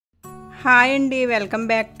Hi అండి, welcome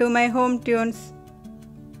back to my home tunes.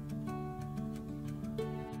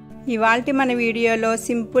 ఇవాల్టి మన వీడియోలో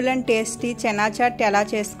simple and tasty chana chat ఎలా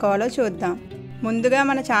చేసుకోవాలో చూద్దాం. ముందుగా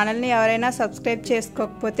మన ఛానల్ని ఎవరైనా సబ్స్క్రైబ్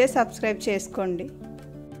చేసుకోకపోతే సబ్స్క్రైబ్ చేసుకోండి.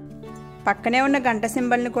 పక్కనే ఉన్న గంట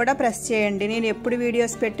సింబల్ని కూడా ప్రెస్ చేయండి. నేను ఎప్పుడు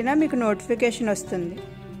వీడియోస్ పెట్టినా మీకు నోటిఫికేషన్ వస్తుంది.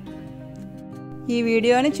 ఈ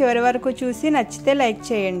వీడియోని చివరి వరకు చూసి నచ్చితే లైక్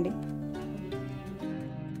చేయండి.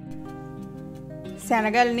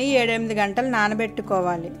 శనగల్ని 7-8 గంటలు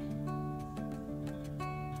నానబెట్టుకోవాలి.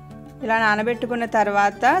 ఇలా నానబెట్టుకున్న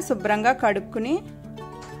తర్వాత శుభ్రంగా కడుక్కుని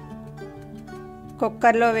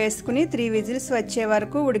కుక్కర్లో వేసుకుని 3 విజిల్స్ వచ్చే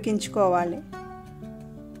వరకు ఉడికించుకోవాలి.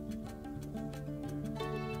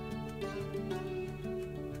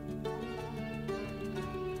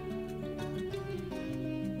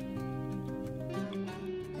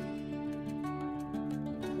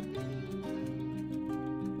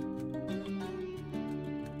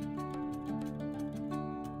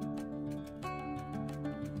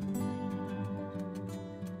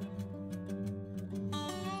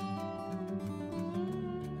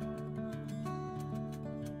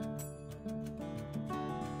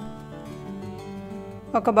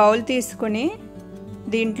 ఒక బౌల్ తీసుకుని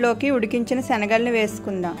దీంట్లోకి ఉడికించిన శనగల్ని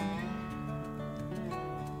వేసుకుందాం.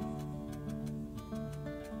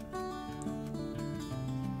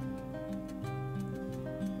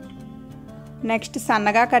 నెక్స్ట్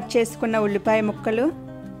సన్నగా కట్ చేసుకున్న ఉల్లిపాయ ముక్కలు,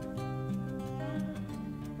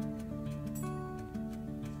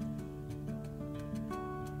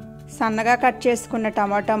 సన్నగా కట్ చేసుకున్న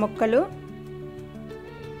టమాటా ముక్కలు,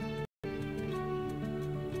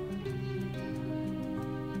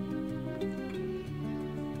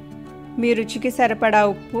 మీ రుచికి సరిపడా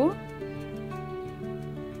ఉప్పు,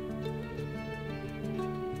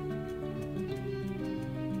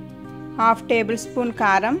 హాఫ్ టేబుల్ స్పూన్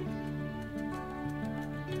కారం,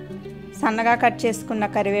 సన్నగా కట్ చేసుకున్న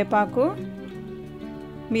కరివేపాకు,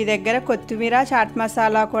 మీ దగ్గర కొత్తిమీర చాట్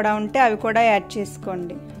మసాలా కూడా ఉంటే అవి కూడా యాడ్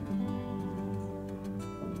చేసుకోండి.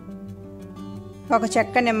 ఒక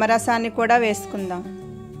చెక్క నిమ్మరసాన్ని కూడా వేసుకుందాం.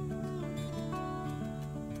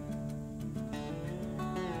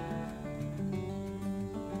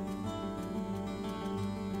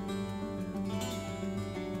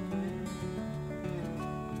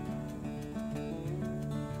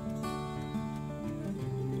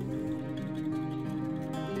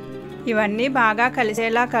 ఇవన్నీ బాగా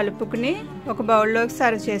కలిసేలా కలుపుకుని ఒక బౌల్లోకి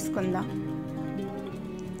సర్వ్ చేసుకుందాం.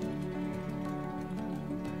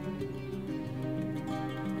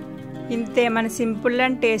 ఇంతే, మన simple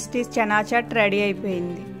and tasty chana chat ready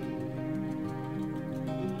అయిపోయింది.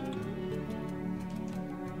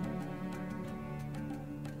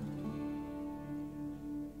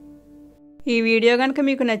 ఈ వీడియో కనుక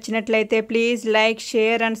మీకు నచ్చినట్లయితే please like,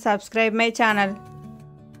 share and subscribe my channel.